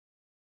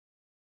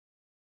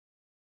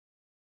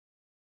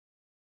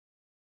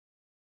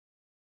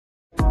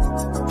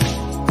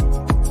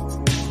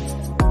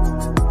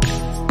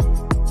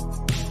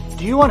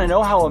Do you want to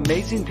know how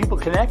amazing people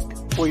connect?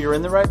 Well, you're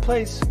in the right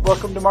place.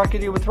 Welcome to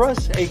Marketing with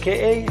Russ,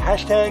 aka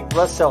hashtag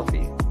Russ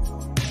Selfie.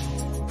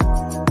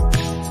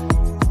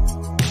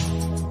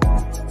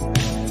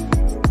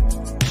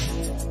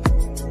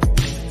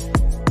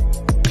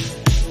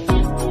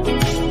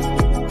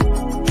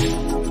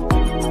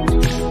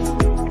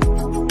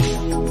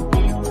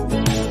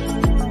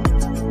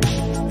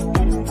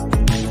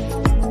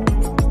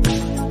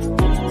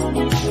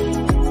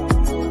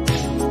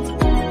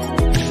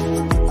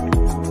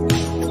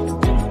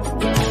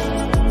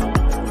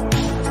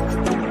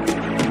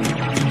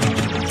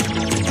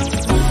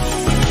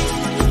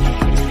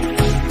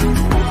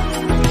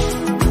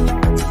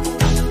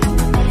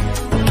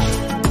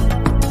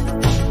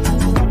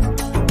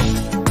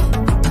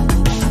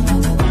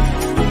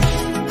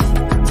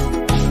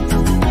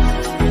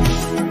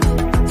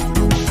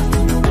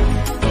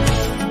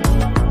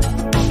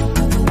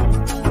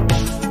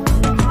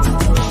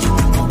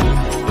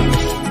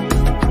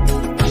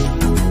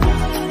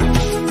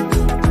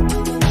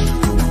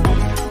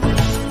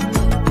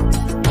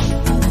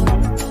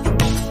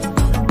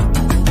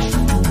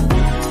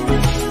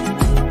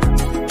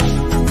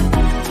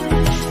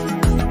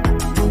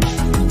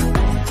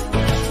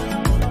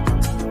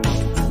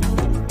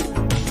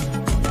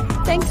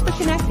 Thanks for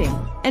connecting.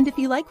 And if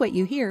you like what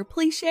you hear,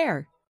 please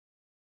share.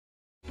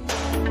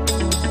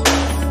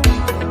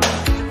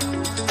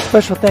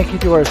 Special thank you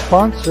to our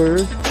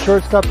sponsors,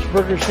 Shortstop's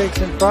Burger Shakes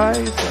and Fries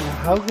and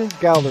Haugen's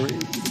Gallery.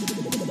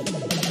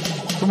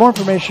 For more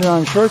information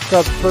on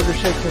Shortstop's Burger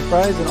Shakes and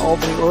Fries in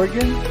Albany,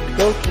 Oregon,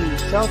 go to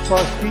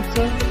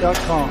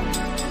southcrosspizza.com.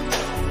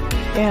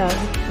 And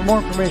for more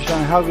information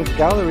on Haugen's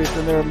Galleries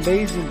and their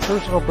amazing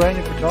personal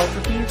branding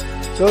photography,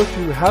 go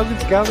to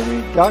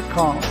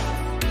haugensgallery.com.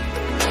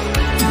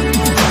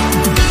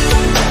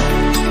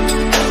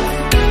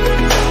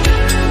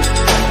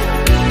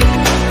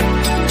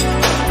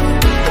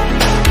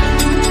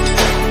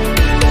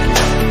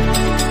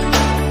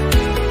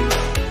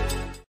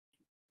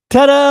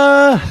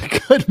 Ta-da!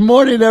 Good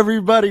morning,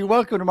 everybody.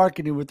 Welcome to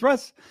Marketing with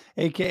Russ,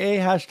 aka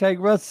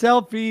hashtag Russ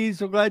Selfies.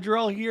 So glad you're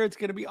all here. It's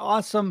going to be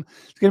awesome.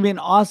 It's going to be an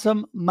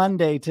awesome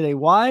Monday today.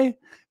 Why?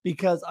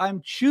 Because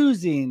I'm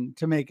choosing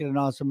to make it an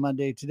awesome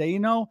Monday today. You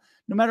know,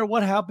 no matter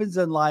what happens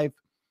in life,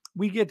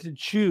 we get to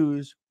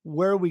choose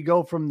where we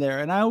go from there.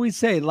 And I always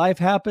say life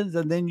happens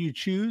and then you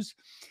choose.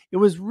 It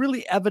was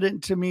really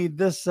evident to me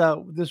this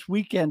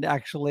weekend,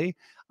 actually.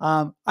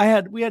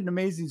 We had an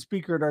amazing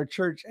speaker at our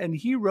church, and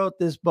he wrote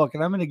this book,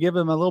 and I'm going to give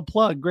him a little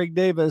plug, Greg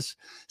Davis,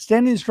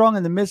 Standing Strong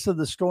in the Midst of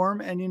the Storm.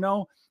 And, you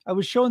know, I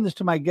was showing this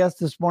to my guest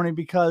this morning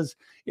because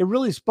it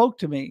really spoke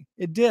to me.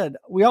 It did.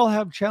 We all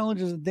have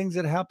challenges and things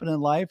that happen in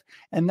life,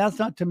 and that's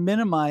not to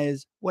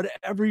minimize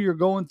whatever you're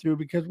going through,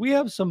 because we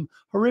have some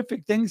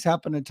horrific things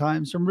happen at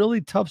times, some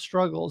really tough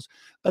struggles,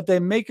 but they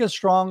make us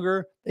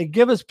stronger. They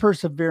give us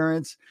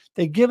perseverance.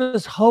 They give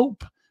us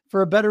hope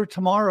for a better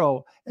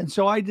tomorrow. And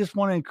so I just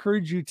want to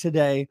encourage you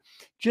today,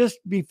 just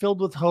be filled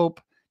with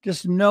hope.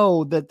 Just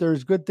know that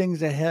there's good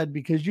things ahead,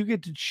 because you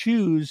get to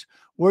choose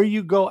where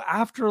you go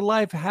after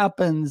life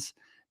happens.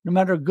 No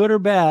matter good or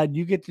bad,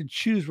 you get to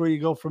choose where you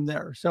go from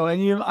there. So, I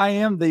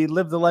am the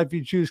live the life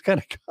you choose kind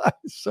of guy.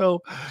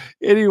 So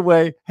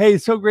anyway, hey,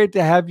 so great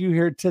to have you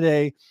here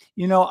today.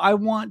 You know, I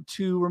want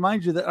to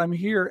remind you that I'm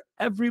here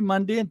every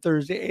Monday and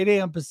Thursday, 8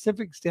 a.m.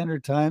 Pacific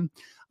Standard Time,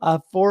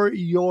 for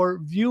your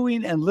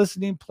viewing and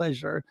listening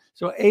pleasure.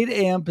 So 8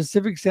 a.m.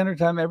 Pacific Standard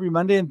Time every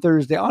Monday and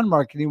Thursday on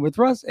Marketing with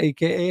Russ,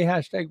 aka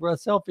hashtag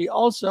Russ Selfie.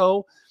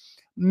 Also,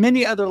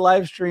 many other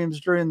live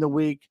streams during the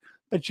week.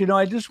 But, you know,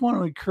 I just want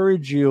to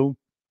encourage you,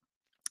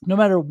 no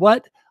matter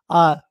what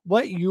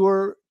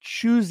you're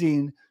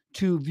choosing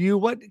to view,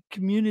 what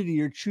community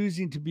you're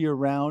choosing to be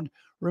around,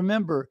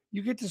 remember,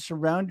 you get to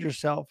surround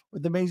yourself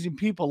with amazing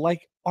people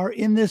like are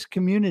in this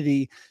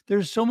community.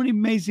 There's so many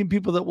amazing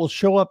people that will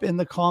show up in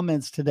the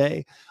comments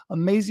today,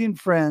 amazing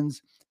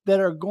friends that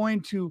are going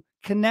to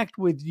connect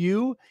with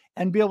you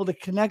and be able to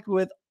connect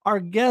with our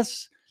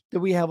guests that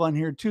we have on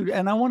here too.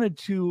 And I wanted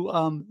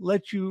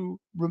to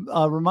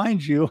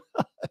remind you,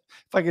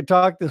 if I could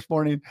talk this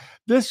morning,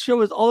 this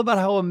show is all about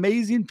how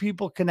amazing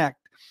people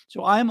connect.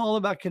 So I'm all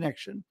about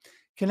connection.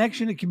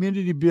 Connection and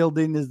community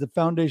building is the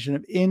foundation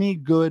of any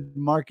good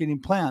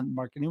marketing plan.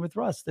 Marketing with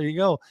Russ. There you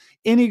go.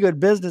 Any good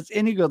business,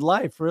 any good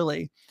life,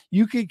 really.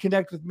 You can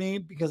connect with me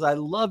because I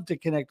love to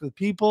connect with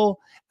people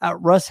at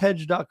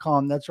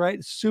russhedge.com. That's right.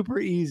 It's super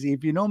easy.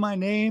 If you know my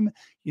name,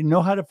 you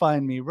know how to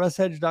find me.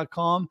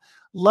 russhedge.com.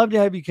 Love to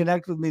have you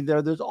connect with me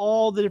there. There's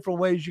all the different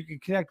ways you can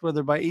connect,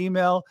 whether by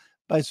email,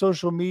 by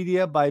social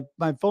media, by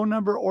my phone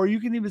number, or you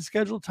can even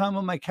schedule time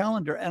on my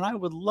calendar. And I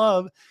would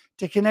love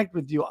to connect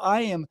with you.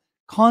 I am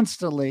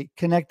constantly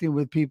connecting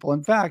with people.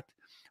 In fact,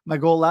 my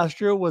goal last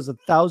year was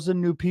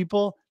 1,000 new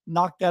people,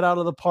 knocked that out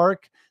of the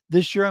park.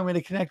 This year, I'm going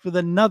to connect with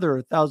another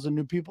 1,000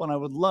 new people, and I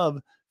would love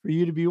for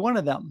you to be one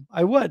of them.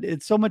 I would.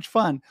 It's so much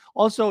fun.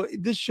 Also,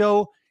 this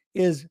show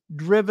is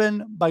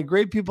driven by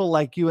great people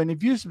like you. And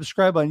if you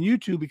subscribe on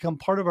YouTube, become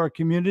part of our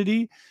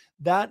community,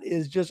 that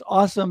is just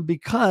awesome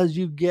because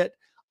you get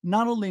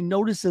not only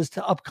notices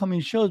to upcoming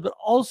shows, but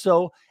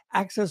also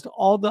access to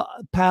all the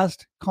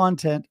past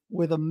content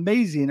with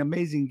amazing,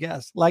 amazing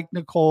guests like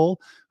Nicole,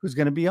 who's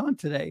going to be on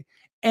today.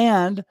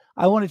 And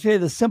I want to tell you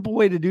the simple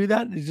way to do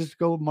that is just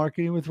go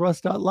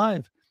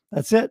marketingwithruss.live.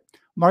 That's it.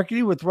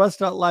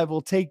 Marketingwithruss.live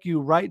will take you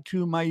right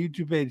to my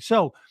YouTube page.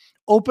 So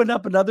open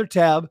up another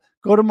tab,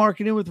 go to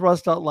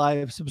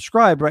marketingwithruss.live,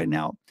 subscribe right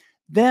now.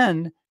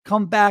 Then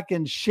come back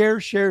and share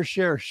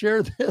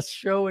this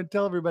show and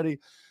tell everybody,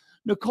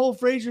 Nicole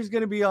Frazier is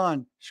going to be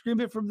on. Scream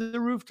it from the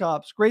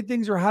rooftops. Great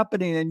things are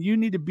happening, and you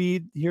need to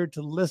be here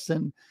to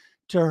listen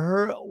to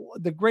her,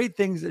 the great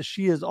things that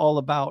she is all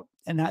about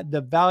and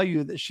the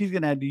value that she's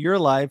going to add to your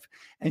life.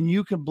 And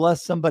you can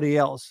bless somebody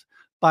else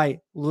by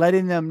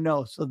letting them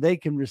know so they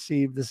can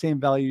receive the same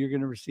value you're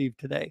going to receive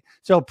today.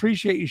 So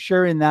appreciate you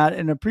sharing that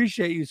and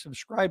appreciate you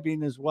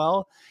subscribing as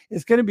well.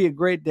 It's going to be a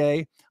great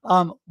day.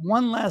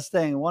 One last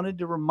thing I wanted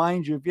to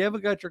remind you, if you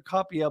haven't got your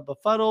copy of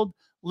Befuddled,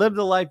 Live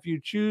the Life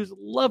You Choose,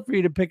 love for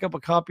you to pick up a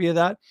copy of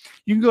that.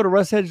 You can go to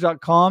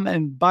russhedge.com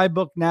and buy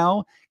book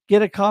now,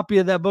 get a copy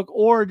of that book,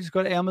 or just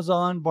go to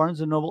Amazon,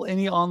 Barnes & Noble,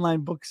 any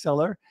online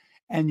bookseller,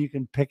 and you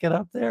can pick it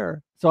up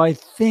there. So I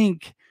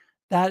think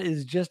that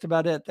is just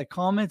about it. The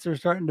comments are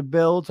starting to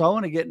build. So I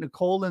want to get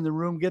Nicole in the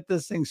room, get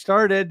this thing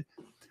started.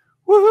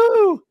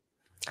 Woohoo!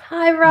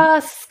 Hi,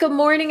 Russ. Good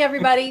morning,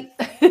 everybody.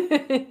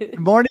 Good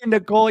morning,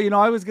 Nicole. You know,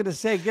 I was going to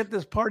say, get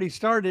this party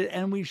started,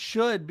 and we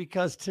should,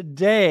 because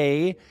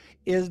today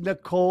is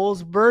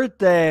Nicole's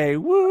birthday.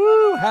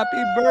 Woo!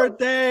 Happy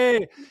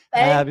birthday.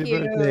 Happy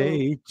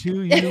birthday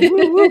to you.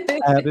 Woo-woo.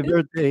 Happy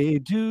birthday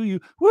to you.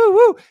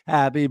 Woo-woo.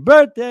 Happy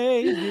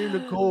birthday, dear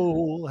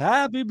Nicole.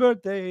 Happy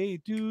birthday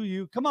to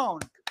you. Come on.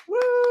 Woo!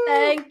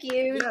 Thank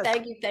you. Yes.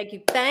 Thank you. Thank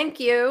you. Thank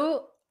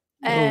you.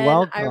 You're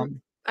welcome.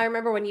 I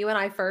remember when you and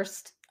I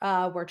first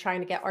were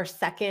trying to get our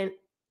second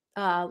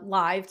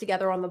live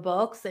together on the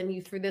books, and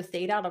you threw this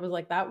date out. I was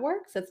like, that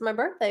works. It's my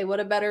birthday. What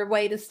a better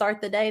way to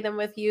start the day than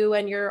with you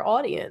and your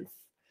audience.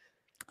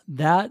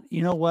 That,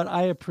 you know what?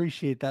 I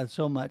appreciate that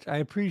so much. I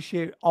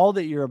appreciate all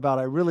that you're about.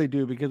 I really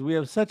do, because we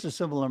have such a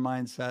similar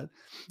mindset,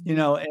 you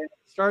know, and it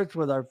starts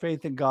with our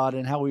faith in God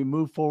and how we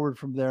move forward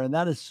from there. And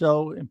that is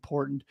so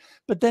important.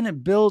 But then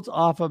it builds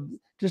off of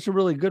just a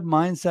really good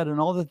mindset and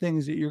all the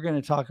things that you're going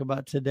to talk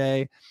about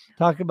today.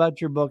 Talk about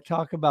your book,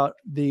 talk about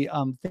the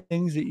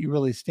things that you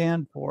really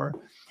stand for.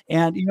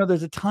 And, you know,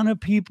 there's a ton of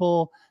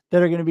people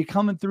that are going to be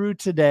coming through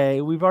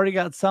today. We've already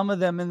got some of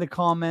them in the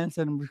comments,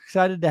 and I'm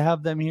excited to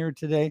have them here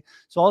today.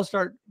 So I'll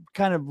start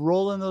kind of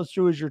rolling those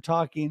through as you're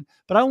talking.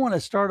 But I want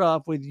to start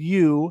off with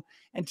you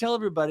and tell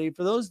everybody,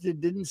 for those that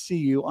didn't see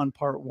you on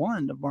part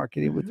one of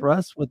Marketing with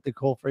Russ with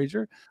Nicole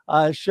Frazier,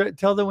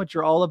 tell them what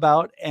you're all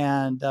about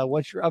and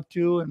what you're up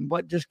to and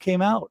what just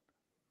came out.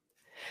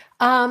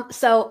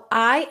 So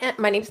my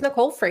name's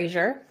Nicole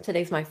Frazier.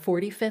 Today's my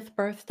 45th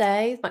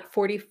birthday, my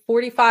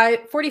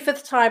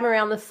 45th time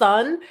around the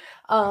sun.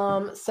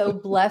 So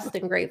blessed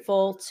and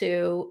grateful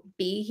to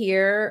be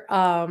here.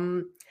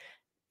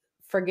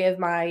 Forgive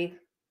my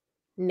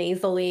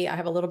nasally. I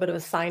have a little bit of a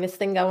sinus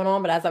thing going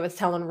on, but as I was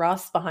telling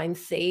Russ behind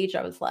stage,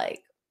 I was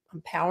like,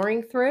 I'm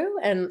powering through,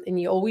 and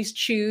you always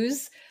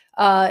choose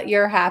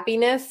your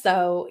happiness.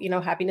 So, you know,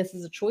 happiness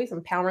is a choice.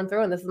 I'm powering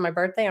through, and this is my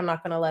birthday. I'm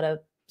not going to let a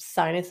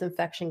sinus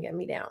infection get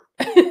me down.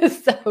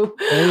 So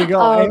there you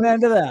go. Amen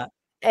to that.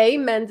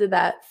 Amen to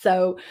that.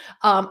 So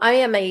I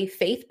am a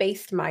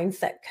faith-based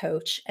mindset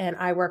coach, and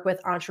I work with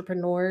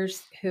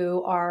entrepreneurs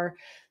who are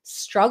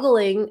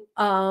struggling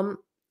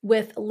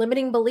with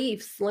limiting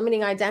beliefs,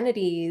 limiting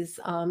identities,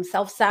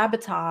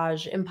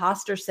 self-sabotage,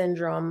 imposter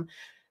syndrome.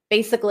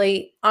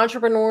 Basically,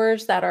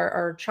 entrepreneurs that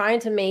are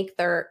trying to make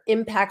their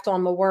impact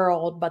on the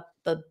world, but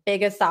the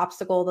biggest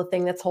obstacle, the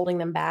thing that's holding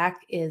them back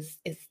is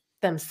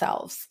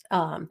themselves.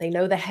 They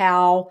know the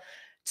how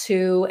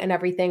to and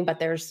everything, but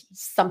there's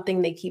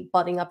something they keep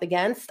butting up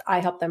against. I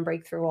help them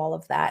break through all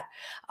of that.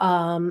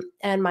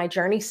 And my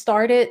journey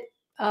started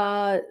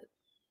through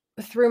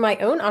my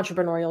own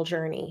entrepreneurial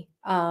journey.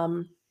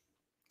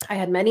 I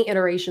had many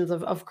iterations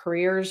of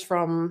careers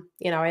from,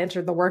 you know, I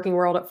entered the working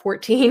world at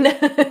 14,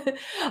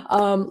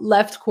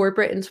 left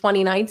corporate in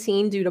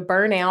 2019 due to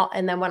burnout.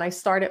 And then when I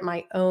started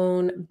my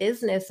own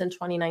business in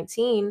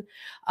 2019,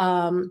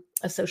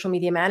 a social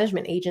media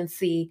management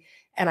agency,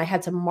 and I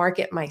had to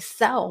market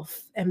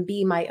myself and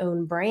be my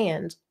own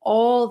brand,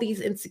 all these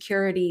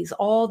insecurities,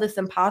 all this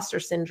imposter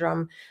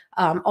syndrome,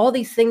 all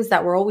these things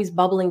that were always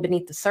bubbling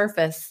beneath the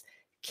surface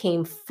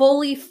came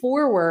fully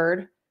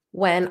forward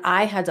when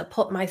I had to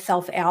put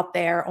myself out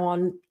there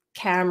on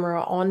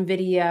camera, on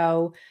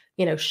video,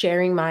 you know,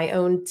 sharing my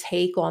own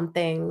take on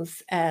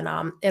things. And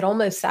it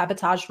almost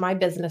sabotaged my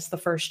business the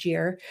first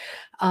year.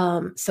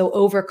 So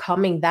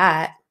overcoming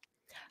that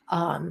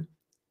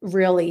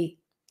really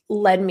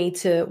led me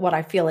to what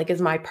I feel like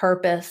is my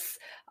purpose,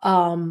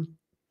 to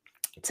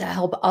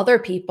help other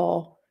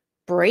people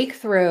break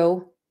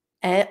through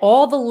and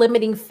all the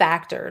limiting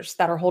factors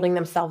that are holding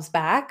themselves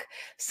back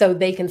so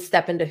they can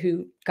step into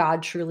who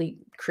God truly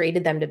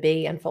created them to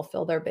be and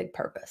fulfill their big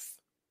purpose.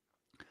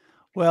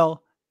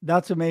 Well,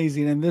 that's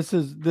amazing. And this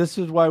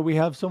is why we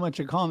have so much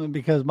in common,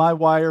 because my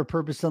why or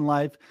purpose in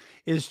life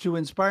is to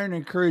inspire and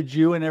encourage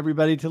you and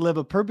everybody to live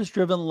a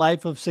purpose-driven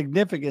life of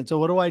significance. So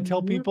what do I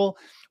tell Mhm. people?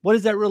 What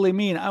does that really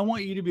mean? I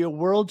want you to be a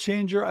world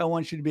changer. I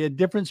want you to be a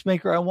difference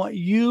maker. I want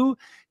you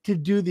to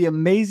do the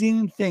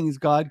amazing things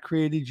God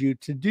created you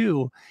to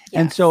do.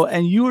 Yes.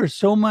 And you are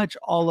so much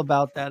all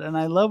about that. And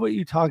I love what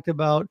you talked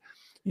about.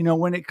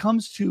 When it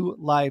comes to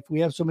life, we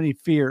have so many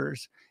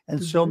fears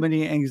and so Mhm.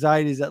 many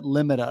anxieties that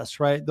limit us,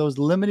 right? Those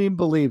limiting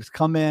beliefs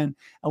come in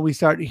and we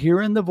start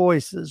hearing the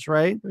voices,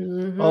 right?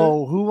 Mhm.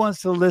 Oh, who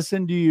wants to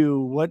listen to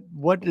you?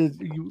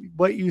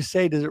 What you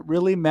say, does it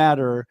really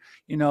matter?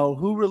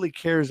 Who really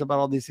cares about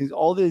all these things?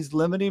 All these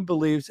limiting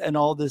beliefs and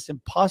all this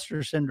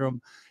imposter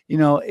syndrome,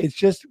 it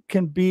just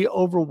can be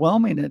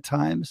overwhelming at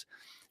times.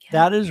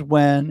 Yeah. That is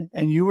when,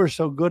 and you were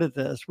so good at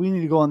this, we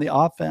need to go on the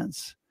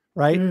offense,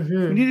 right?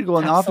 We need Mhm. to go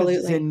on the offense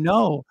and say, Absolutely.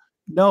 no,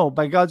 no,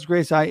 by God's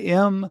grace, I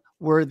am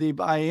worthy.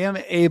 I am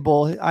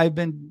able. I've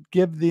been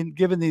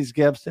given these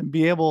gifts and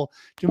be able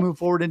to move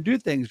forward and do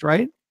things,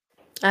 right?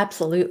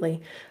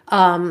 Absolutely.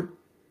 Um,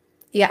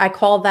 yeah, I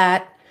call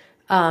that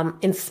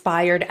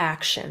inspired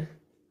action,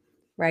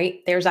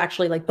 right? There's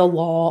actually like the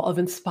law of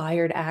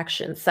inspired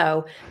action.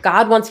 So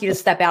God wants you to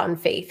step out in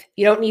faith.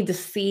 You don't need to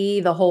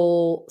see the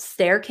whole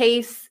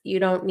staircase. You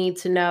don't need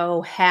to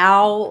know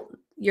how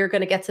you're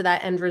going to get to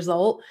that end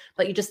result,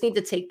 but you just need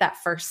to take that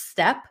first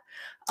step,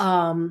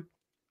 um,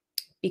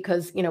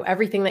 because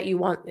everything that you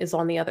want is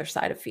on the other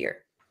side of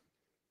fear.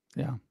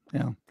 Yeah.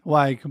 Yeah.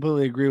 Well, I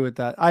completely agree with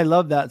that. I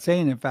love that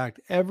saying. In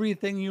fact,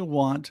 everything you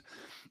want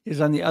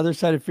is on the other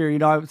side of fear.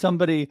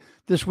 Somebody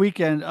this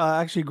weekend,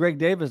 actually, Greg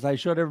Davis, I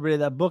showed everybody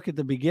that book at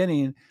the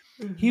beginning.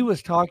 He Mhm.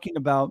 was talking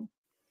about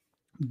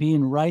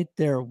being right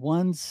there,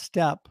 one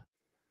step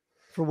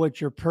for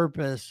what your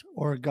purpose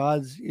or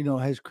God's,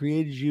 has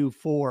created you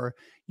for.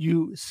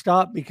 You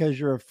stop because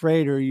you're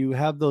afraid or you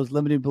have those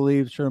limiting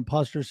beliefs or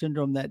imposter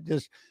syndrome that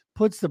just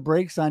puts the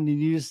brakes on you.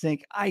 You just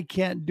think, I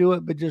can't do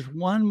it, but just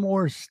one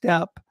more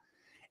step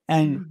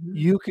and Mhm.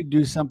 you could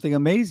do something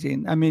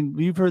amazing. I mean,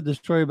 you've heard the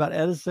story about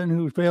Edison,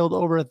 who failed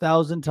over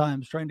 1,000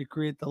 times trying to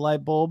create the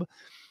light bulb.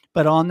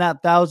 But on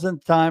that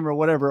 1,000th time or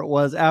whatever it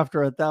was,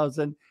 after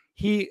 1,000,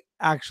 he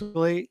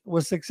actually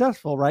was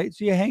successful, right?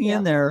 So you hang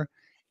in Yep. there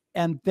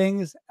and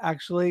things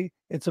actually,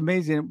 it's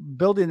amazing.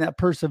 Building that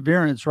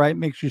perseverance, right,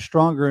 makes you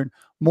stronger and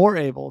more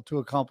able to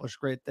accomplish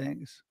great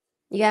things.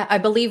 Yeah, I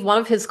believe one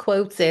of his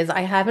quotes is,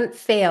 "I haven't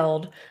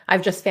failed.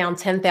 I've just found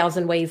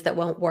 10,000 ways that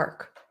won't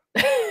work."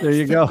 There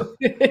you So go.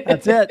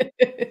 That's it.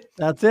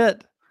 That's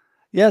it.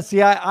 Yeah,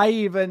 see, I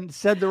even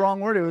said the wrong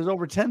word. It was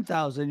over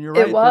 10,000. You're It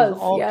right. There's was,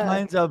 all yeah.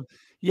 kinds of,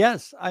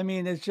 yes. I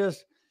mean, it's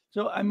just,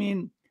 so, I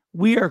mean,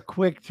 we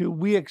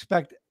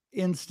expect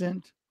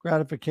instant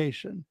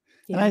gratification.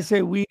 And I Yeah.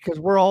 say we, because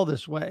we're all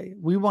this way.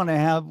 We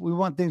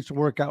want things to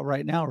work out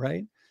right now,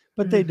 right?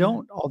 But they Mhm.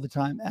 don't all the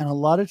time. And a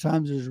lot of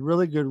times there's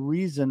really good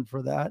reason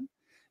for that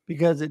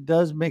because it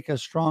does make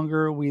us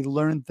stronger. We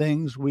learn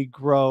things, we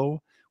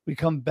grow,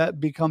 become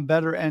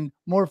better and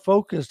more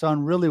focused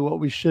on really what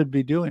we should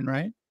be doing,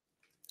 right?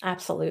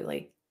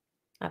 Absolutely.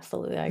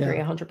 Absolutely, I agree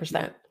Yeah.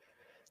 100%.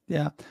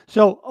 Yeah.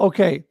 So,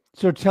 okay.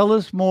 So tell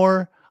us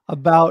more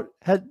about,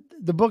 had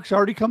the book's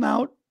already come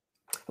out?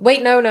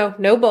 Wait, no, no,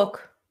 no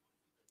book.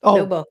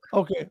 No Oh, book.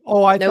 okay.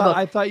 Oh, I No thought book.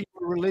 I thought you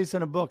were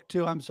releasing a book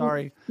too. I'm N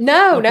sorry.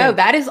 No, no, Okay.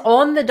 that is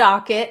on the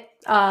docket,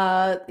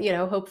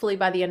 hopefully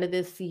by the end of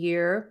this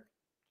year,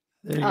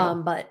 There you go.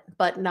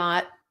 but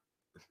not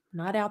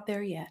out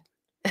there yet.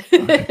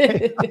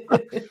 Okay.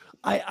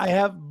 I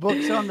have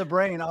books on the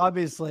brain,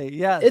 obviously.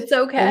 Yes. It's But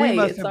we okay,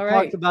 must it's have talked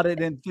alright. about it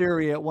in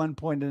theory at one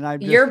point, and I've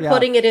just, You're yeah.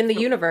 putting it in the So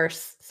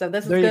universe, so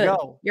this is there you good.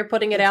 go. You're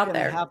putting it It's out gonna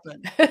there.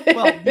 happen.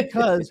 Well,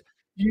 because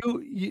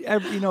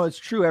it's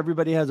true,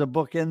 everybody has a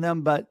book in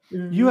them, but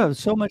you Mhm. have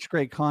so much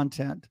great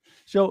content.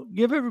 So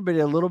give everybody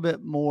a little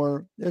bit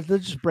more. Let's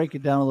just break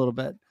it down a little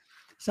bit.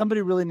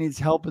 Somebody really needs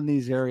help in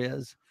these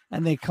areas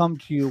and they come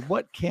to you.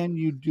 What can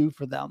you do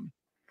for them?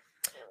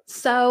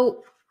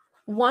 So,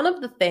 one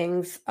of the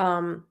things,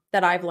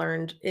 that I've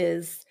learned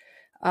is,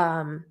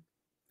 um,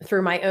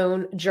 through my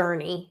own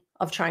journey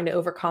of trying to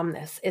overcome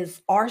this,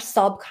 is our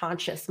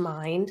subconscious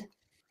mind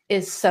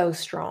is so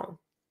strong,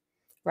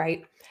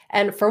 right?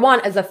 And for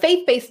one, as a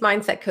faith-based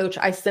mindset coach,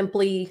 I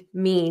simply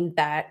mean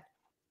that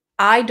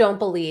I don't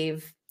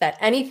believe that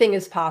anything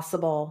is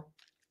possible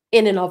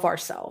in and of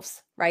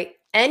ourselves, right?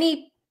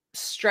 Any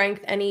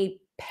strength,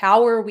 any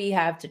power we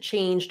have to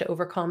change, to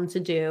overcome, to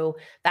do,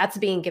 that's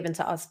being given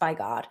to us by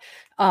God.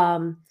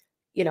 Um,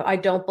 I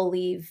don't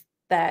believe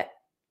that,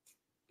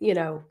 you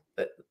know,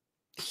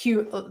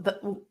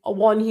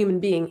 one human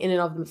being in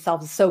and of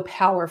themselves is so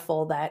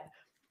powerful that,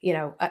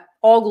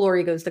 all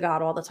glory goes to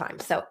God all the time.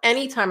 So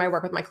anytime I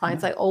work with my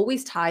clients, Yeah. I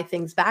always tie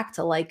things back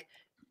to like,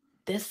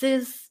 this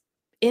is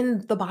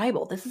in the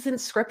Bible. This is in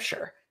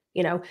scripture.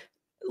 You know,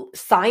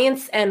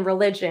 science and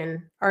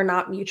religion are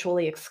not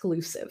mutually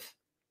exclusive.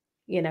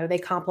 They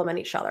complement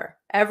each other.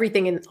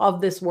 Everything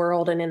of this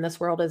world and in this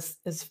world is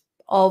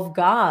of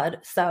God.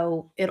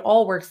 So it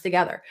all works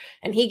together.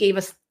 And he gave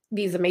us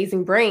these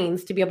amazing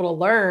brains to be able to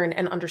learn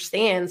and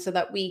understand so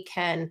that we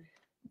can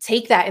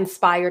take that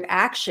inspired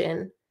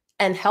action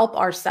and help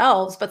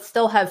ourselves, but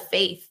still have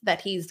faith that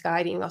he's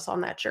guiding us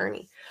on that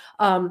journey.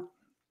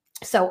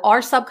 So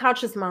our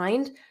subconscious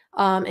mind,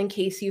 in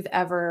case you've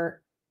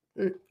ever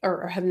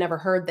or have never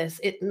heard this,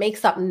 it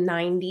makes up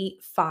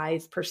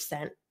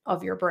 95%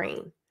 of your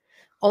brain.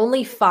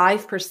 Only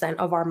 5%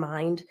 of our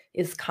mind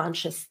is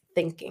conscious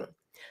thinking.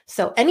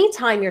 So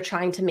anytime you're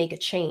trying to make a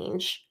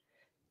change,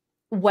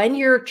 when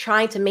you're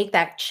trying to make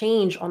that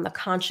change on the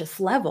conscious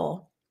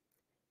level,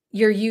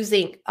 you're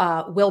using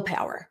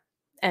willpower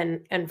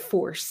and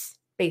force,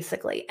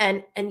 basically.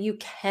 And you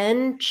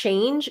can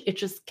change. It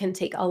just can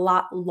take a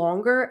lot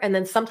longer. And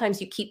then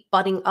sometimes you keep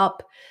butting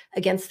up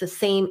against the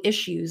same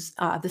issues,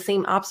 the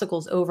same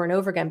obstacles over and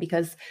over again,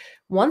 because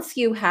once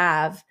you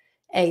have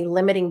a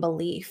limiting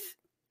belief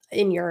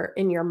in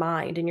your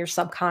mind, in your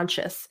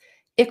subconscious,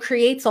 it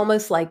creates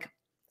almost like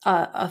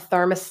a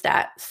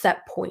thermostat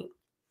set point,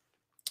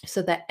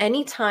 so that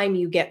anytime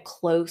you get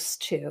close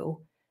to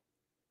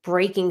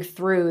breaking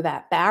through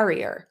that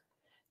barrier,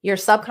 your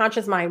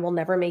subconscious mind will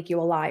never make you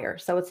a liar.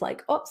 So it's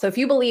like, oh, so if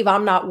you believe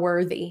I'm not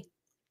worthy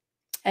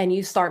and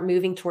you start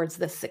moving towards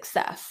this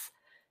success,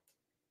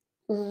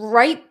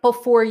 right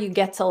before you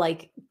get to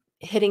like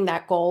hitting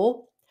that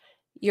goal,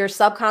 your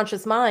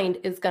subconscious mind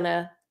is going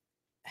to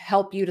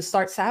help you to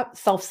start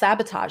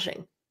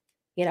self-sabotaging.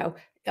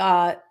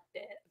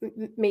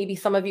 Maybe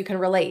some of you can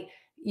relate.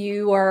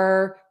 You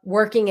are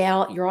working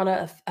out, you're on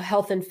a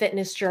health and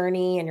fitness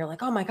journey, and you're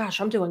like, oh my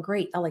gosh, I'm doing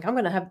great. I'm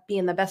going to be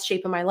in the best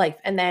shape of my life.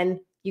 And then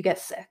you get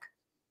sick.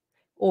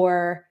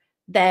 Or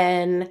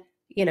then,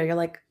 you're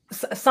like,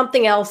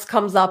 something else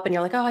comes up and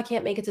you're like, oh, I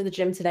can't make it to the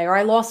gym today. Or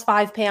I lost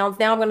 5 pounds.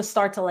 Now I'm going to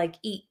start to like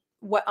eat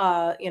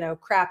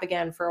crap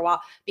again for a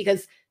while,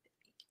 because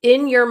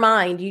in your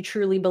mind, you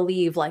truly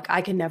believe like, I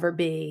can never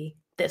be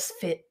this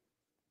fit,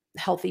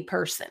 healthy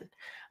person.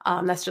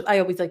 That's just, I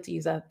always like to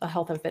use a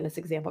health and fitness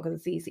example because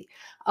it's easy.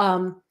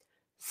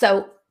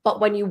 But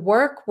when you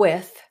work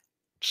with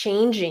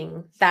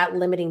changing that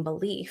limiting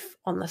belief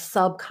on the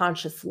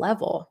subconscious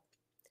level,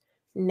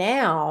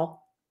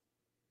 now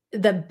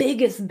the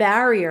biggest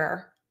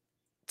barrier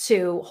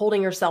to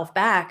holding yourself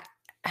back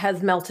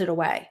has melted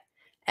away,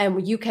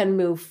 and you can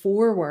move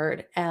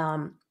forward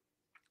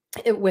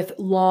with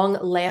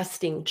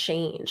long-lasting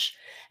change.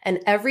 And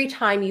every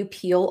time you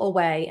peel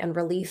away and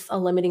release a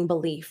limiting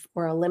belief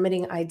or a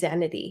limiting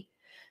identity,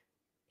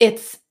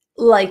 it's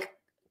like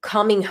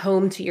coming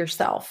home to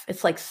yourself.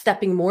 It's like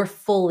stepping more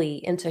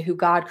fully into who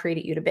God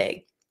created you to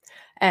be.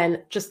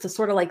 And just to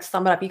sort of like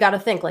sum it up, you got to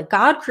think like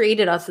God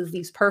created us as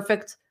these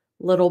perfect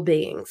little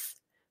beings.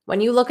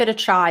 When you look at a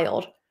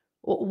child,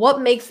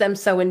 what makes them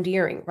so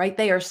endearing, right?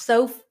 They are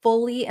so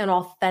fully and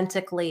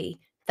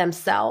authentically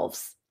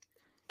themselves.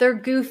 They're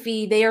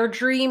goofy, they are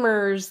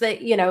dreamers,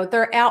 that,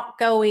 they're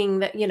outgoing,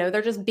 that,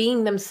 they're just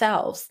being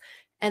themselves.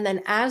 And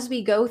then as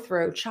we go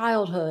through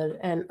childhood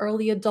and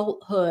early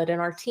adulthood and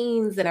our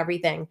teens and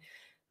everything,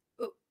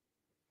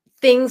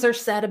 things are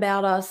said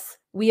about us.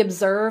 We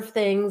observe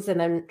things and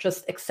then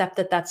just accept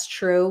that that's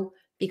true,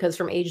 because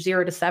from age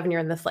 0 to 7, you're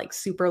in this like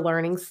super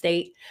learning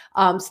state.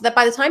 So that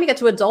by the time you get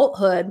to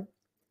adulthood,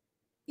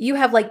 you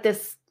have like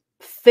this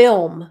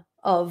film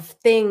of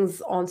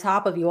things on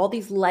top of you, all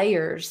these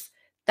layers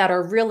that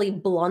are really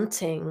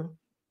blunting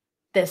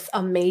this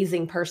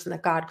amazing person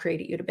that God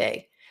created you to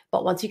be.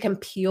 But once you can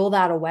peel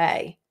that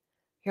away,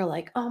 you're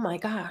like, oh my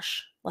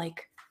gosh,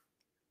 like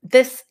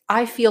this,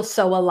 I feel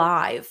so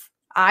alive.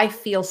 I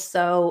feel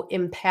so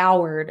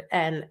empowered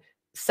and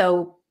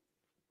so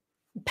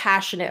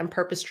passionate and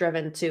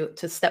purpose-driven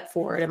to step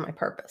forward in my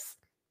purpose.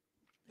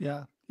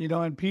 Yeah.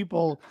 And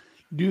people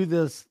do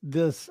this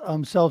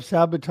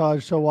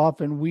self-sabotage so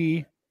often,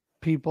 we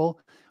people,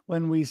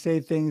 when we say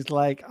things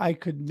like, I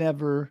could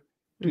never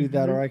do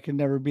that, or I could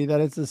never be that.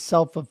 It's a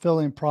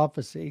self-fulfilling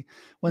prophecy.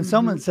 When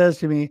someone says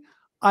to me,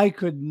 I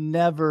could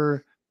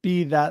never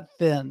be that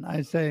thin,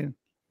 I say,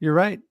 you're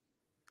right,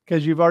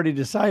 because you've already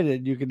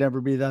decided you could never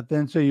be that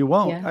thin, so you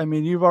won't. Yeah. I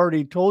mean, you've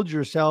already told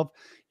yourself.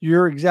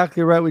 You're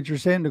exactly right what you're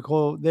saying,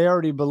 Nicole. They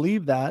already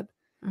believe that.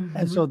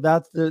 And so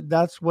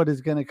that's what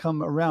is going to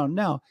come around.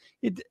 Now,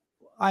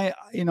 I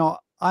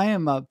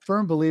am a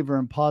firm believer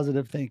in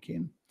positive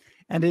thinking.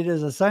 And it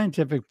is a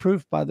scientific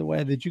proof, by the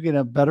way, that you can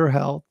have better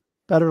health,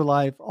 better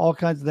life, all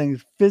kinds of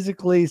things,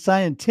 physically,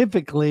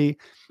 scientifically,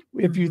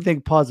 if you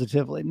think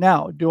positively.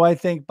 Now, do I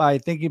think by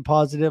thinking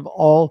positive,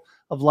 all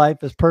of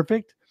life is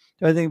perfect?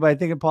 Do I think by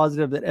thinking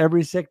positive that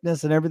every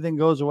sickness and everything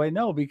goes away?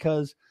 No,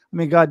 because,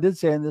 God did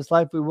say in this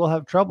life we will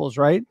have troubles,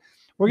 right?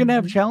 We're going to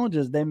have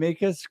challenges. They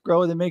make us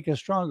grow. They make us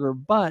stronger.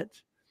 But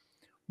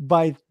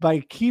by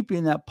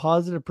keeping that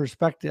positive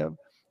perspective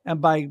and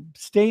by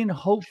staying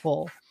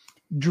hopeful,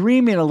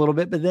 dreaming a little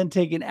bit, but then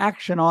taking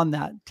action on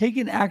that,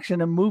 taking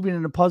action and moving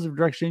in a positive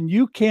direction,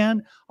 you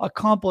can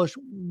accomplish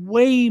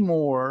way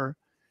more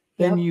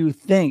than Yep. you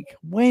think,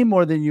 way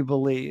more than you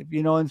believe,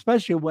 and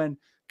especially when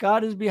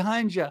God is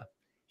behind you.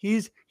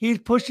 He's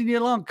pushing you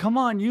along. Come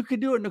on, you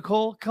could do it,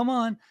 Nicole. Come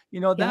on.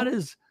 That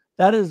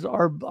Yep. is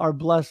our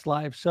blessed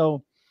life.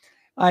 So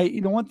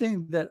one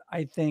thing that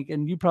I think,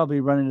 and you probably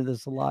run into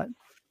this a lot,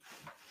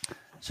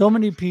 so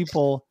many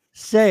people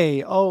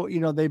say, oh,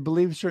 they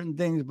believe certain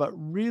things, but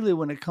really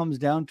when it comes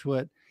down to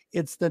it,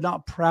 it's the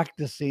not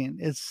practicing.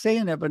 It's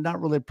saying it, but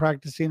not really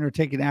practicing or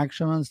taking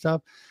action on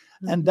stuff.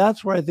 And Mhm.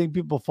 that's where I think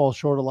people fall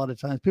short a lot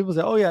of times. People say,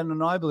 oh yeah,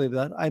 no, I believe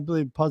that. I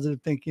believe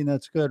positive thinking.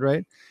 That's good.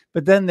 Right.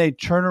 But then they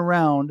turn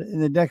around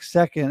in the next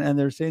second and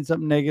they're saying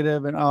something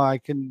negative and, oh, I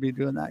couldn't be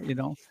doing that,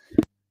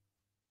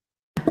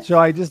 So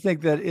I just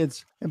think that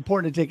it's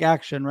important to take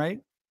action,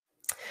 right?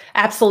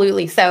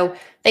 Absolutely. So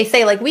they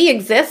say like we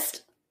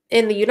exist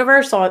in the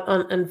universe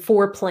on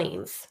 4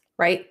 planes,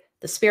 right?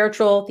 The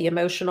spiritual, the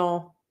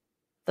emotional,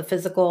 the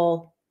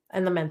physical,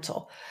 and the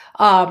mental.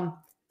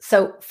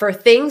 So for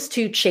things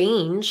to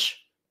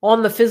change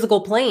on the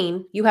physical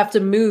plane, you have to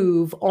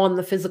move on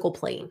the physical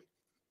plane.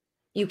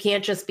 You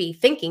can't just be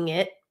thinking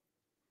it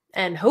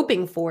and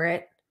hoping for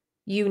it.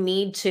 You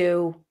need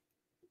to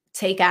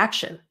take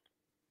action.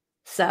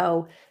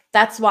 So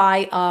that's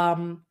why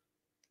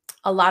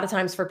a lot of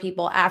times for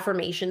people,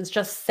 affirmations,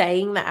 just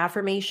saying the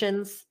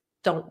affirmations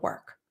don't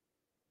work.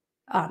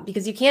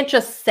 Because you can't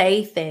just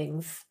say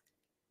things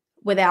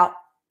without,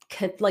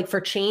 like,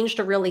 for change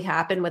to really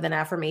happen with an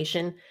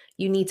affirmation,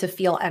 you need to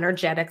feel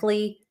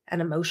energetically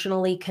and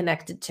emotionally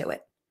connected to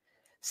it.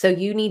 So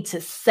you need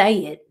to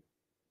say it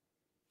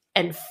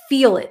and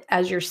feel it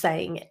as you're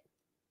saying it.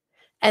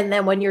 And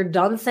then when you're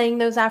done saying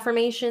those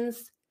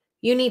affirmations,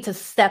 you need to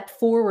step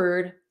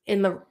forward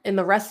in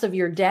the rest of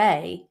your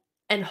day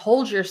and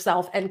hold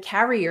yourself and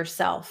carry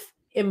yourself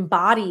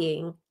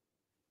embodying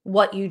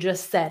what you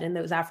just said in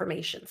those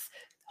affirmations.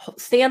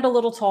 Stand a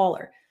little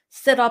taller,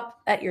 sit up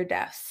at your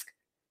desk,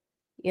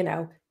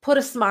 put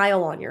a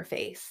smile on your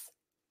face.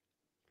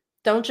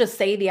 Don't just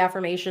say the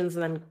affirmations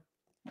and then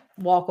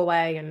walk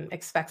away and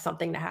expect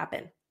something to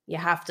happen. You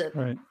have to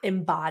Right.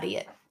 embody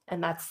it.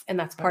 And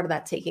that's part of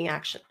that taking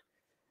action.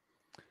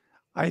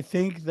 I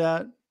think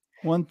that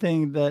one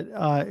thing that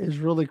is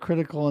really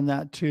critical in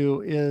that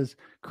too is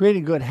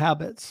creating good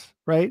habits,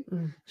 right?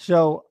 Mm.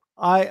 So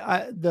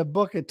the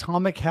book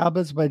Atomic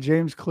Habits by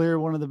James Clear,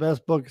 one of the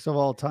best books of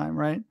all time,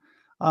 right?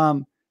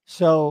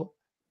 So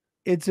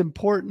it's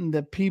important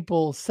that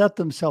people set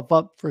themselves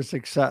up for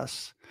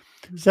success,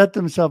 set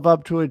themselves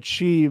up to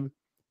achieve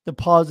the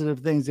positive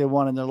things they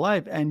want in their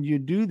life. And you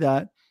do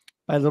that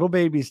by little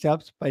baby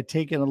steps, by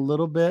taking a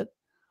little bit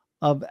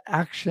of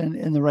action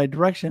in the right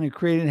direction and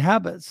creating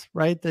habits,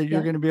 right? That you're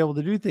Yeah. going to be able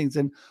to do things.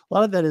 And a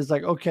lot of that is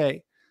like,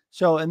 okay,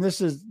 so, and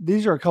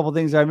these are a couple of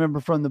things I remember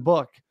from the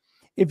book.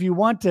 If you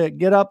want to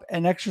get up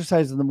and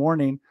exercise in the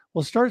morning,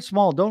 well, start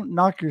small. Don't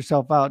knock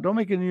yourself out. Don't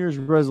make a New Year's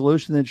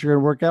resolution that you're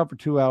going to work out for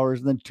 2 hours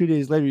and then 2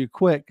 days later you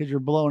quit because you're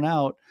blown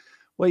out.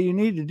 What you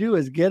need to do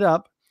is get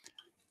up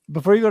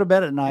before you go to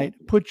bed at night,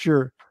 put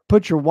your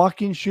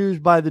walking shoes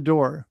by the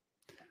door,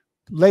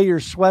 lay your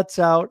sweats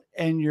out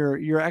and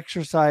your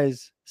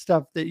exercise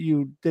stuff that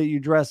you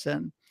dress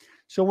in.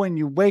 So when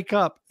you wake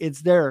up,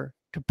 it's there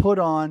to put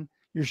on.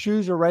 Your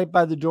shoes are right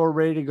by the door,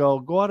 ready to go.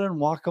 Go out and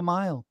walk a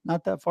mile,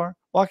 not that far.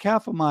 Walk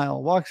half a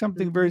mile, walk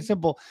something very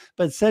simple,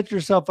 but set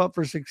yourself up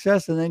for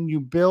success. And then you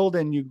build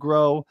and you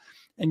grow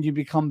and you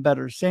become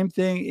better. Same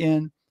thing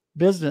in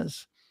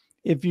business.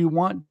 If you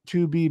want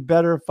to be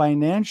better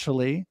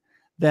financially,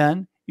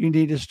 then you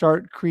need to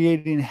start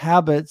creating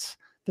habits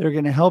that are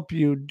going to help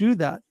you do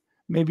that.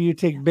 Maybe you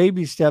take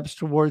baby steps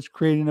towards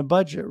creating a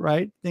budget,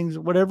 right? Things,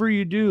 whatever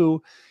you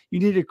do, you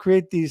need to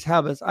create these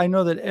habits. I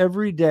know that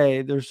every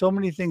day there's so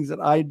many things that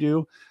I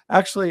do.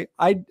 Actually,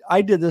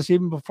 I did this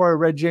even before I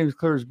read James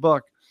Clear's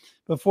book.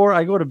 Before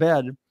I go to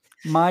bed,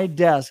 my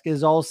desk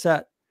is all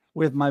set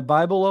with my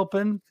Bible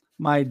open,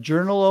 my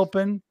journal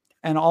open,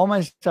 and all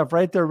my stuff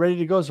right there ready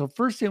to go. So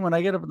first thing when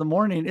I get up in the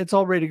morning, it's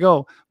all ready to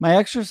go. My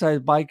exercise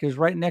bike is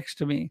right next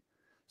to me.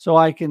 So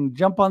I can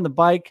jump on the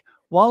bike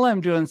while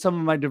I'm doing some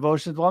of my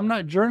devotions. While I'm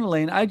not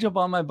journaling, I jump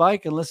on my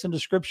bike and listen to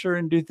scripture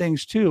and do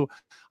things too.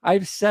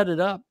 I've set it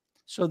up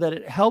so that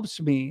it helps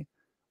me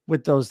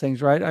with those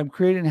things, right? I'm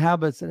creating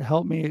habits that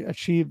help me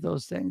achieve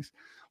those things.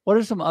 What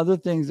are some other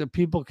things that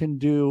people can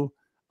do,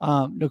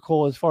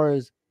 Nicole, as far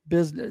as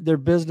their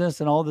business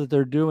and all that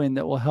they're doing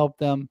that will help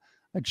them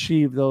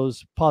achieve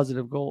those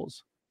positive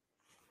goals?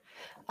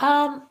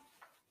 Well,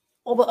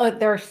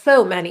 there are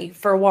so many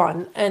for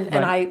one, and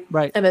I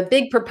Right. am a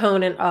big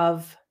proponent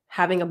of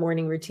having a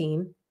morning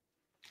routine.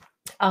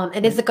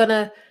 And is Right. it going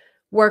to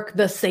work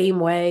the same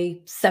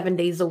way 7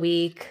 days a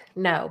week?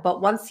 No.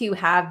 But once you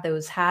have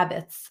those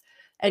habits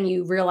and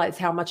you realize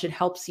how much it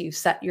helps you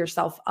set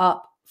yourself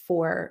up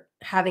for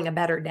having a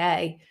better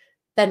day,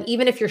 then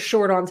even if you're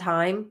short on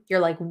time, you're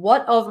like,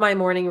 what of my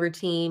morning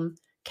routine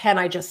can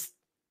I just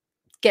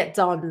get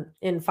done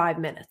in 5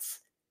 minutes?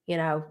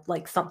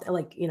 like something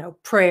like,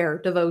 prayer,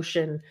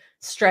 devotion,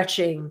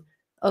 stretching,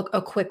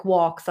 a quick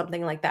walk,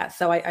 something like that.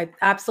 So I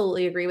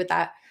absolutely agree with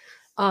that.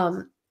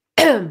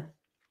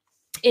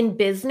 In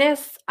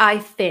business, I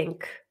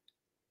think,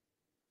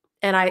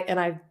 and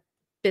I've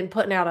been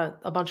putting out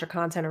a bunch of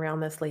content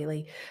around this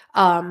lately.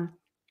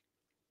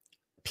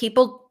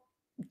 People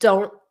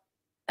don't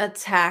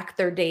attack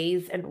their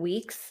days and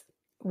weeks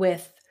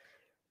with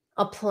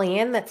a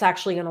plan that's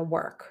actually going to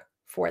work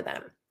for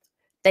them.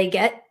 They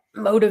get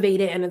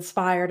motivated and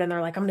inspired and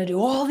they're like, I'm going to do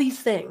all these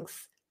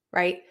things,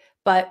 right?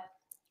 But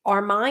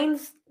our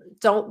minds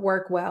don't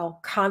work well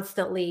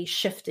constantly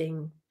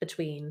shifting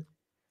between,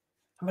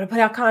 I'm going to put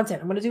out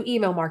content, I'm going to do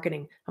email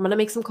marketing, I'm going to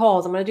make some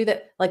calls, I'm going to do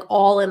that, like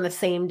all in the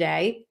same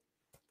day.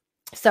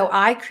 So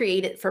I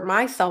created for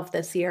myself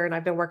this year, and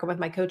I've been working with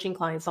my coaching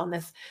clients on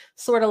this,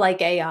 sort of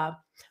like a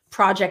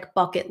project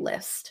bucket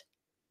list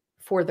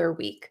for their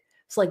week.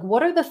 So like,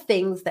 what are the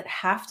things that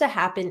have to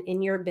happen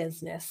in your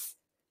business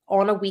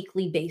on a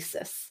weekly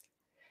basis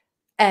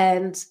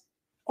and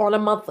on a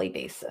monthly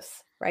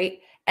basis, right?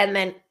 And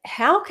then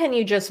how can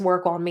you just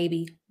work on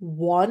maybe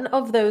one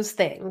of those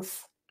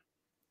things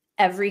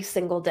every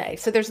single day?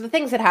 So there's the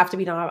things that have to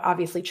be done,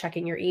 obviously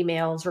checking your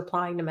emails,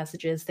 replying to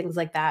messages, things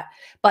like that.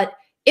 But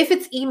if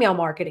it's email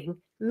marketing,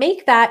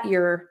 make that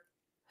your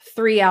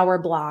 3-hour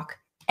block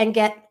and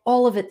get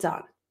all of it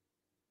done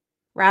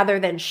rather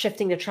than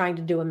shifting to trying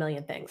to do a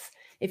million things.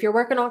 If you're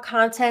working on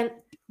content,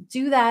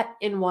 do that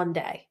in one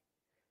day,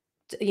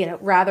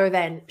 rather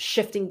than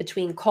shifting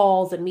between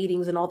calls and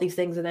meetings and all these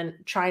things and then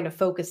trying to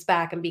focus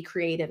back and be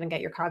creative and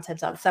get your content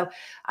done. So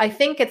I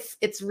think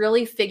it's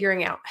really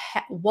figuring out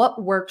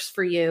what works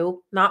for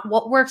you, not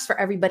what works for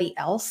everybody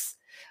else.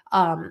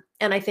 And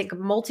I think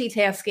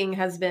multitasking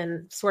has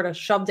been sort of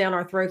shoved down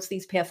our throats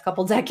these past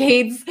couple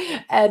decades,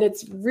 and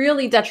it's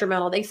really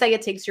detrimental. They say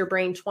it takes your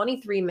brain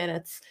 23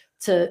 minutes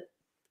to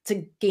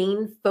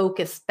gain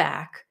focus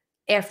back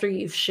after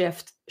you've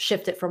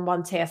shifted from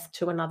one task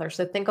to another.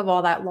 So think of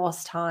all that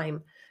lost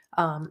time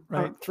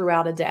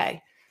throughout a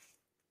day.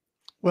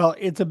 Well,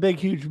 it's a big,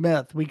 huge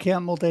myth. We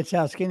can't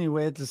multitask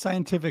anyway. It's a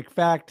scientific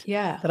fact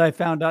that I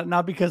found out,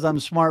 not because I'm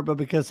smart, but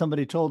because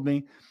somebody told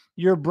me.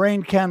 Your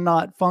brain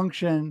cannot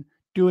function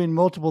doing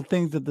multiple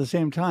things at the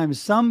same time.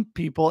 Some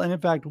people, and in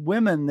fact,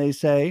 women, they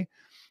say,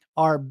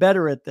 are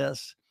better at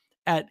this,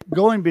 at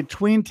going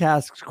between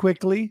tasks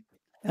quickly.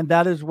 And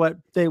that is what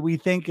we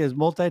think is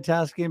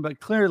multitasking. But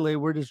clearly,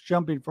 we're just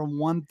jumping from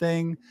one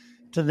thing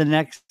to the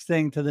next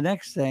thing to the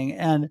next thing.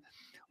 And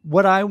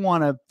what I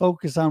want to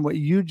focus on, what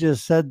you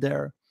just said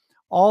there,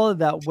 all of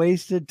that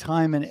wasted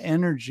time and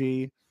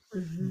energy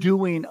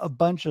doing a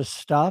bunch of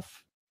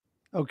stuff.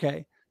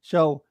 Okay.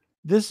 So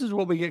this is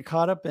what we get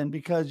caught up in,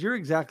 because you're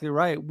exactly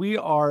right. We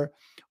are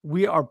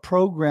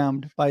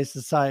programmed by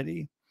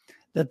society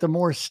that the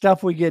more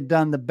stuff we get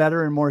done, the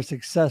better and more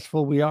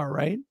successful we are,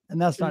 right?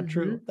 And that's not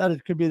true.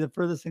 That could be the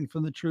furthest thing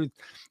from the truth.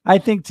 I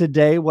think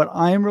today, what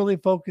I'm really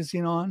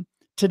focusing on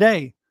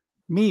today,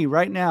 me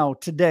right now,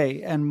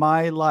 today, and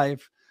my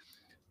life,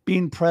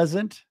 being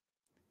present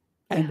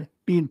and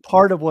being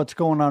part of what's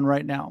going on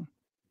right now.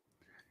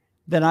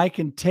 Then I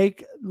can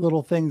take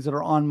little things that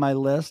are on my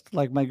list,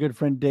 like my good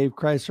friend Dave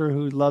Chrysler,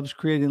 who loves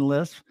creating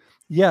lists.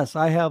 Yes,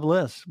 I have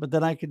lists, but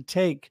then I can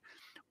take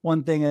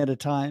one thing at a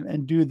time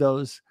and do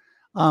those.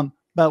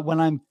 But when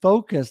I'm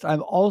focused,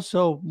 I'm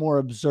also more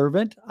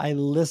observant. I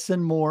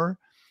listen more.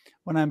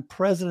 When I'm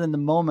present in the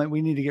moment,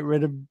 we need to get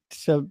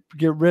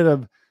rid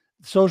of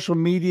social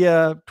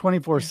media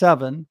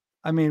 24/7.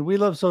 I mean, we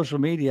love social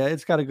media.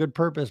 It's got a good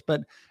purpose,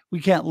 but we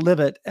can't live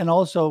it. And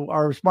also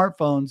our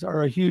smartphones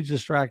are a huge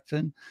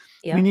distraction.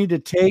 Yeah. We need to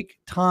take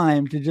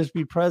time to just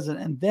be present.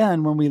 And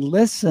then when we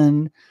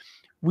listen,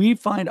 we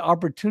find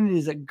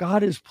opportunities that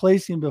God is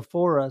placing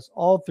before us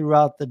all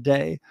throughout the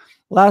day.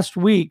 Last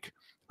week,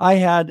 I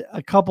had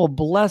a couple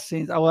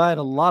blessings. Well, I had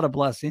a lot of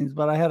blessings,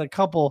 but I had a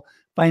couple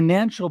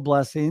financial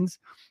blessings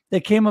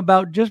that came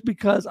about just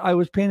because I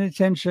was paying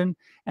attention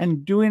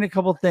and doing a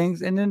couple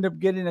things, and ended up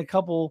getting a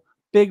couple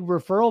big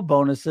referral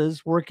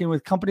bonuses working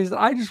with companies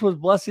that I just was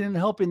blessing and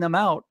helping them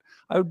out.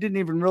 I didn't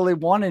even really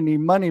want any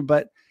money,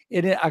 but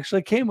it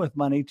actually came with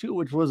money too,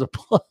 which was a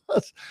plus.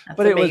 That's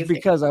but amazing. It was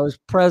because I was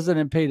present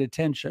and paid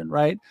attention,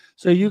 right?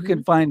 So you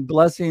can find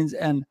blessings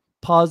and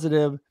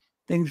positive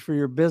things for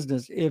your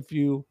business if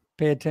you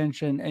pay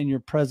attention and you're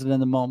present in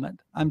the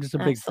moment. I'm just a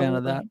big fan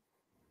of that.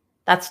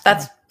 That's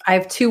I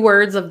have 2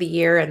 words of the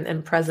year,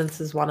 and presence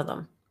is one of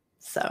them.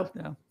 So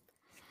yeah.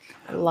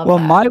 I love that.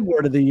 My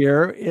word of the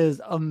year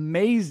is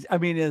amazing. I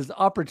mean, is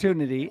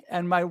opportunity.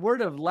 And my word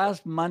of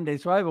last Monday,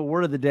 so I have a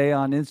word of the day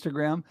on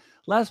Instagram.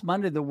 Last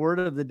Monday, the word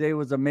of the day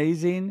was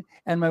amazing.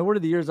 And my word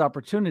of the year is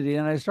opportunity.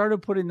 And I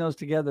started putting those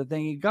together,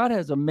 thinking God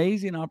has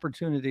amazing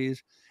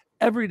opportunities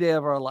every day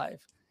of our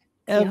life,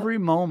 every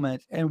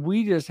moment. And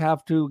we just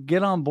have to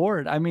get on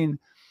board. I mean,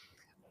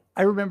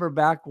 I remember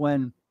back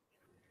when,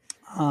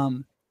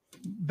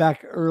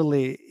 back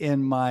early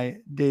in my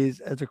days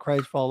as a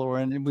Christ follower,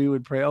 and we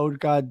would pray, oh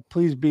God,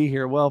 please be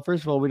here. Well,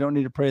 first of all, we don't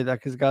need to pray that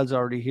because God's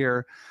already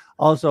here.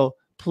 Also,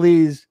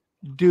 please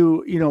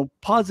do,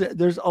 positive.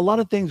 There's a lot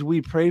of things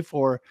we pray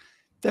for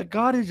that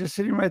God is just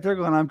sitting right there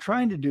going, I'm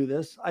trying to do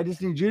this. I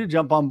just need you to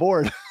jump on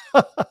board.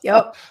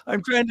 Yep.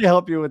 I'm trying to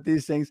help you with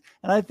these things.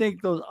 And I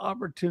think those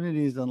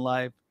opportunities in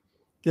life,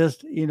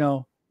 just,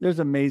 there's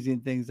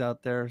amazing things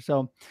out there.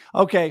 So,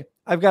 okay,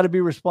 I've got to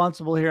be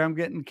responsible here. I'm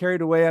getting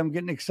carried away. I'm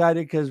getting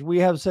excited because we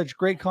have such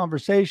great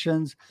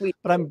conversations,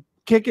 but I'm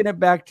kicking it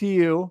back to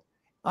you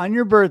on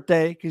your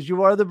birthday because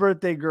you are the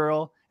birthday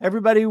girl.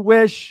 Everybody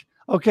wish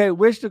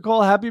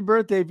Nicole happy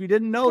birthday. If you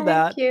didn't know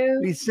that,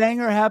 we sang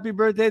her happy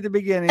birthday at the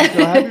beginning.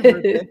 So happy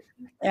birthday.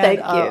 And Thank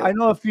you. I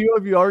know a few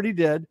of you already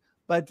did,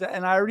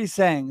 and I already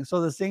sang.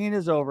 So the singing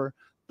is over.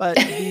 But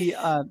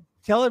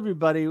tell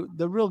everybody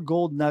the real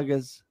gold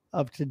nuggets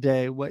of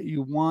today, what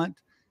you want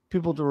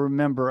people to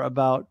remember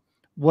about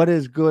what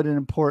is good and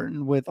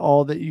important with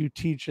all that you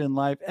teach in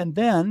life. And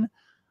then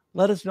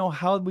let us know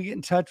how we get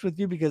in touch with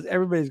you, because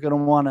everybody's going to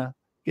want to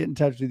get in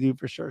touch with you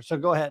for sure. So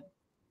go ahead.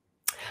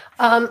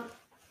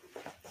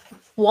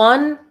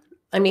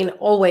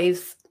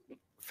 Always,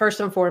 first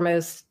and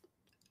foremost,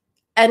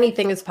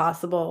 anything is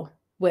possible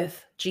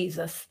with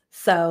Jesus.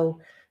 So,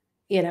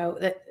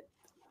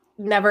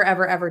 never,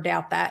 ever, ever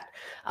doubt that.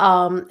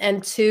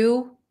 And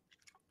two,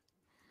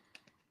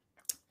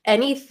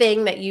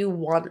 anything that you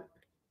want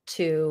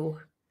to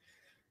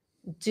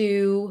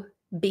do,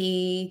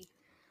 be,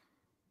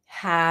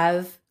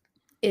 have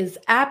is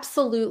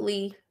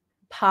absolutely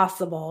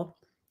possible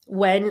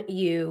when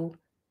you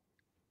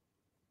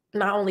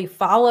not only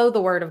follow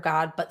the word of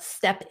God, but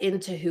step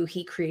into who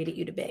he created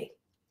you to be.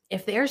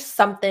 If there's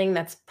something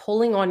that's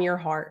pulling on your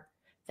heart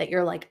that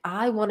you're like,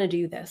 I want to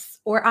do this,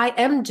 or I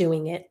am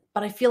doing it,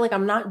 but I feel like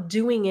I'm not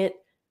doing it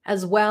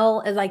as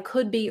well as I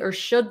could be or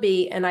should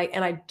be, and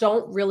I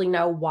don't really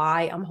know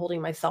why I'm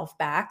holding myself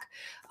back,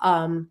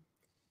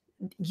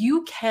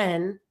 you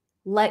can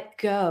let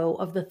go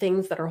of the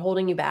things that are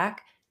holding you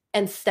back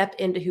and step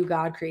into who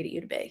God created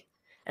you to be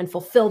and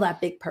fulfill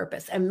that big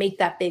purpose and make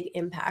that big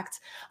impact.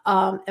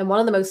 And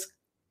one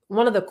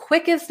of the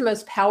quickest,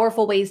 most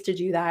powerful ways to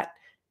do that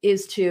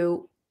is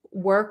to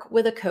work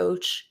with a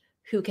coach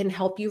who can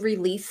help you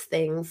release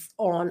things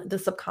on the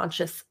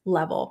subconscious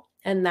level.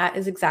 And that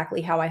is exactly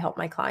how I help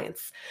my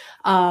clients.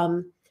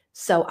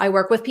 So I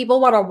work with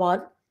people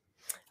one-on-one.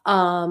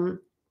 And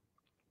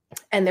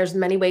there's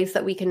many ways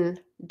that we can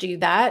do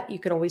that. You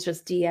can always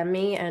just DM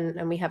me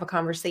and we have a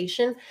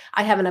conversation.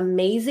 I have an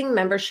amazing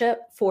membership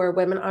for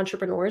women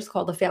entrepreneurs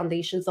called the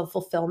Foundations of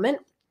Fulfillment,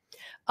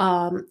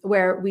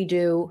 where we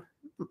do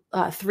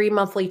 3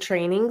 monthly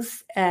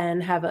trainings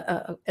and have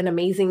an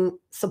amazing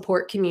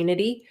support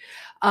community.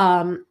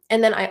 And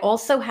then I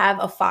also have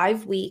a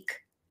 5-week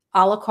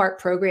a la carte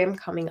program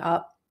coming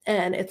up,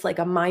 and it's like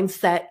a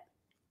mindset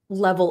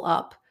level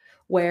up,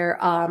 where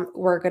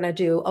we're going to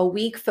do a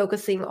week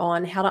focusing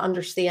on how to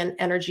understand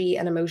energy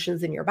and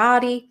emotions in your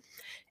body,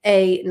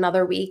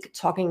 another week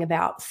talking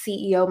about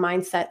CEO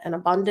mindset and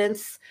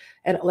abundance,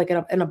 and like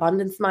an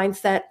abundance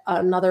mindset,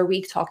 another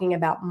week talking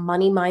about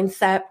money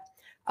mindset,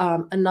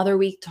 another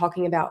week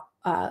talking about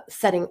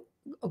setting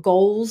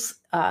goals.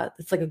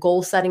 It's like a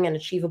goal setting and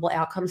achievable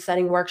outcome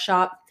setting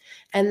workshop,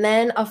 and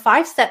then a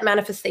 5-step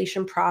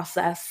manifestation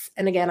process.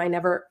 And again, I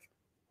never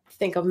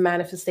think of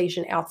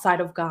manifestation outside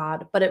of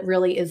God, but it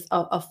really is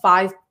a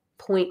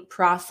 5-point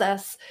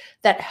process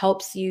that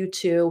helps you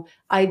to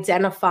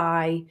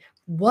identify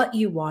what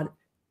you want,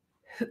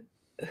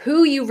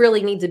 who you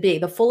really need to be,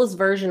 the fullest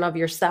version of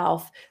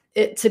yourself,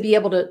 to be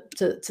able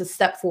to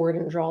step forward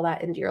and draw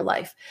that into your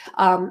life.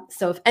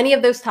 So if any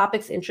of those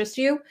topics interest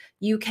you,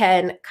 you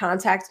can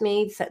contact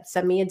me,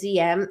 send me a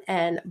DM,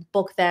 and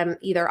book them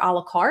either a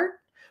la carte,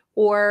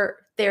 or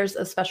there's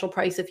a special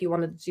price if you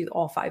wanted to do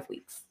all 5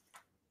 weeks.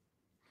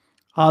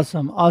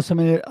 Awesome.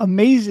 And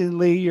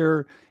amazingly,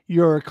 your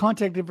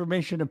contact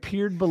information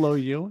appeared below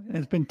you, and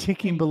it's been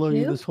ticking below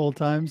you this whole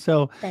time.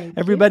 So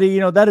everybody,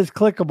 that is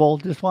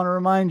clickable. Just want to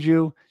remind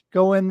you,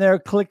 go in there,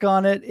 click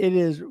on it. It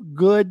is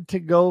good to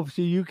go,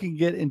 so you can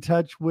get in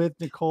touch with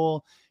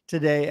Nicole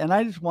today. And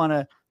I just want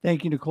to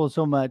thank you, Nicole,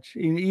 so much.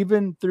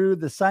 Even through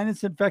the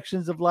sinus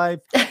infections of life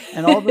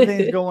and all the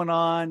things going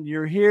on,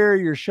 you're here,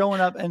 you're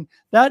showing up. And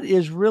that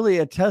is really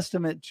a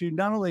testament to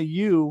not only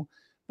you,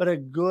 but a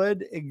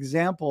good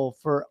example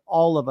for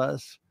all of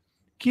us.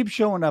 Keep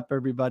showing up,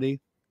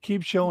 everybody.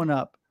 Keep showing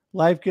up.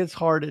 Life gets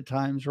hard at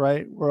times,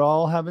 right? We're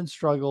all having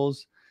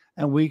struggles,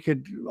 and we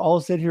could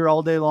all sit here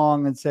all day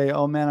long and say,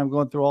 oh man, I'm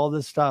going through all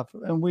this stuff.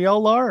 And we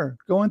all are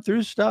going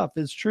through stuff.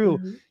 It's true.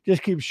 Mm-hmm.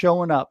 Just keep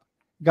showing up.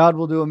 God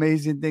will do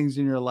amazing things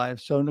in your life.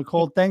 So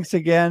Nicole, thanks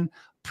again.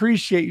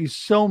 Appreciate you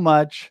so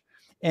much.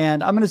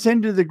 And I'm going to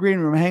send you to the green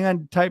room. Hang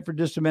on tight for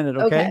just a minute.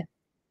 Okay.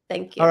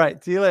 Thank you. All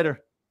right. See you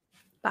later.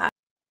 Bye.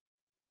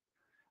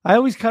 I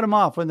always cut them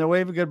off when they're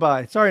waving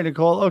goodbye. Sorry,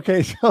 Nicole.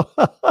 Okay. So,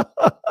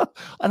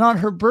 and on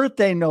her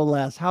birthday, no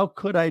less. How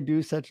could I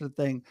do such a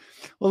thing?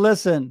 Well,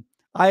 listen,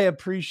 I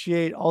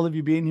appreciate all of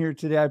you being here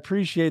today. I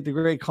appreciate the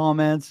great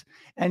comments.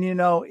 And,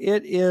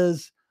 it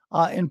is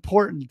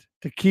important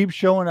to keep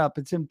showing up.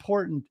 It's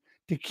important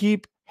to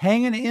keep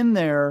hanging in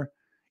there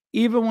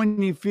even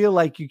when you feel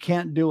like you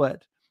can't do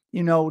it.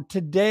 You know,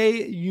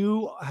 today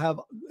you have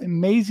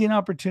amazing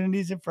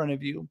opportunities in front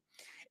of you.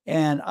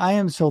 And I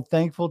am so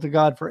thankful to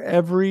God for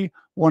every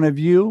one of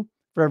you,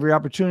 for every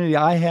opportunity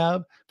I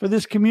have, for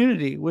this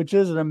community, which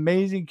is an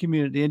amazing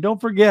community. And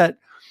don't forget,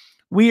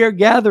 we are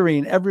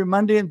gathering every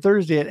Monday and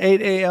Thursday at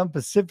 8 a.m.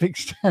 Pacific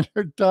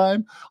Standard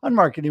Time on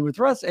Marketing with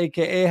Russ,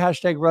 aka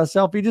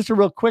 #RussSelfie. Just a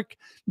real quick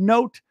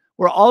note.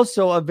 We're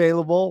also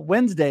available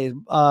Wednesdays,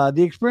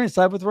 The Experience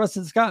Live with Russ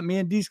and Scott, me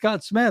and D.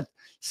 Scott Smith,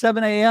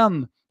 7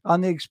 a.m.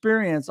 on The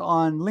Experience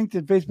on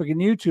LinkedIn, Facebook, and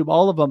YouTube,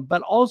 all of them.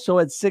 But also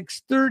at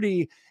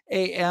 6:30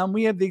 a.m.,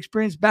 we have The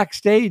Experience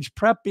backstage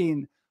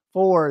prepping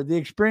for The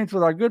Experience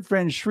with our good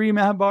friend Shri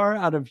Mahabar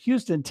out of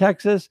Houston,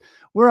 Texas.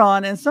 We're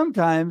on, and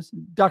sometimes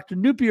Dr.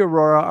 Nupi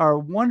Aurora, our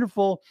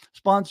wonderful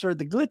sponsor,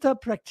 the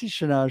Glitta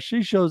practitioner,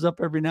 she shows up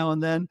every now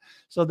and then.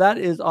 So that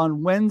is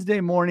on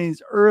Wednesday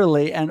mornings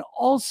early, and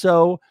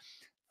also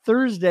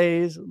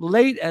Thursdays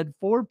late at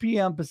 4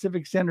 p.m.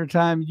 Pacific Standard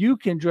Time. You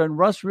can join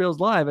Russ Reels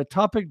Live, a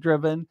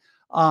topic-driven,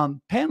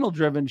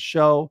 panel-driven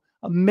show.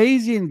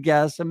 Amazing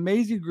guests,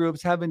 amazing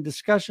groups having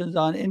discussions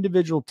on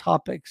individual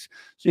topics.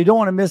 So you don't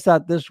want to miss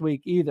that this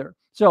week either.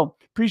 So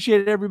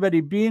appreciate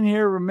everybody being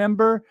here.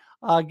 Remember,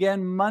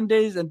 again,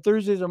 Mondays and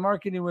Thursdays are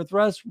Marketing with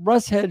Russ.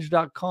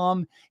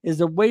 RussHedge.com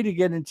is a way to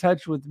get in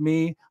touch with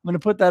me. I'm going to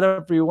put that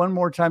up for you one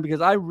more time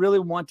because I really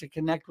want to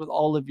connect with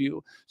all of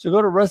you. So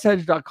go to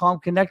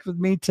RussHedge.com, connect with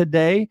me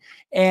today.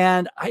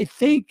 And I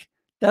think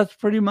that's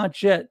pretty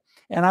much it.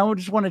 And I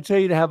just want to tell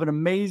you to have an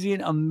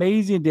amazing,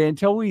 amazing day.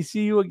 Until we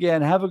see you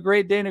again, have a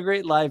great day and a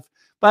great life.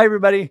 Bye,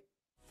 everybody.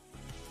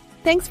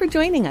 Thanks for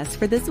joining us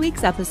for this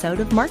week's episode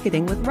of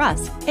Marketing with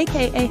Russ,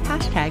 aka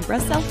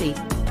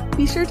 #RussSelfie.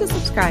 Be sure to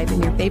subscribe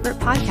in your favorite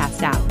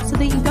podcast app so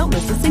that you don't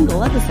miss a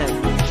single episode.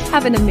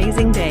 Have an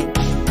amazing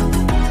day.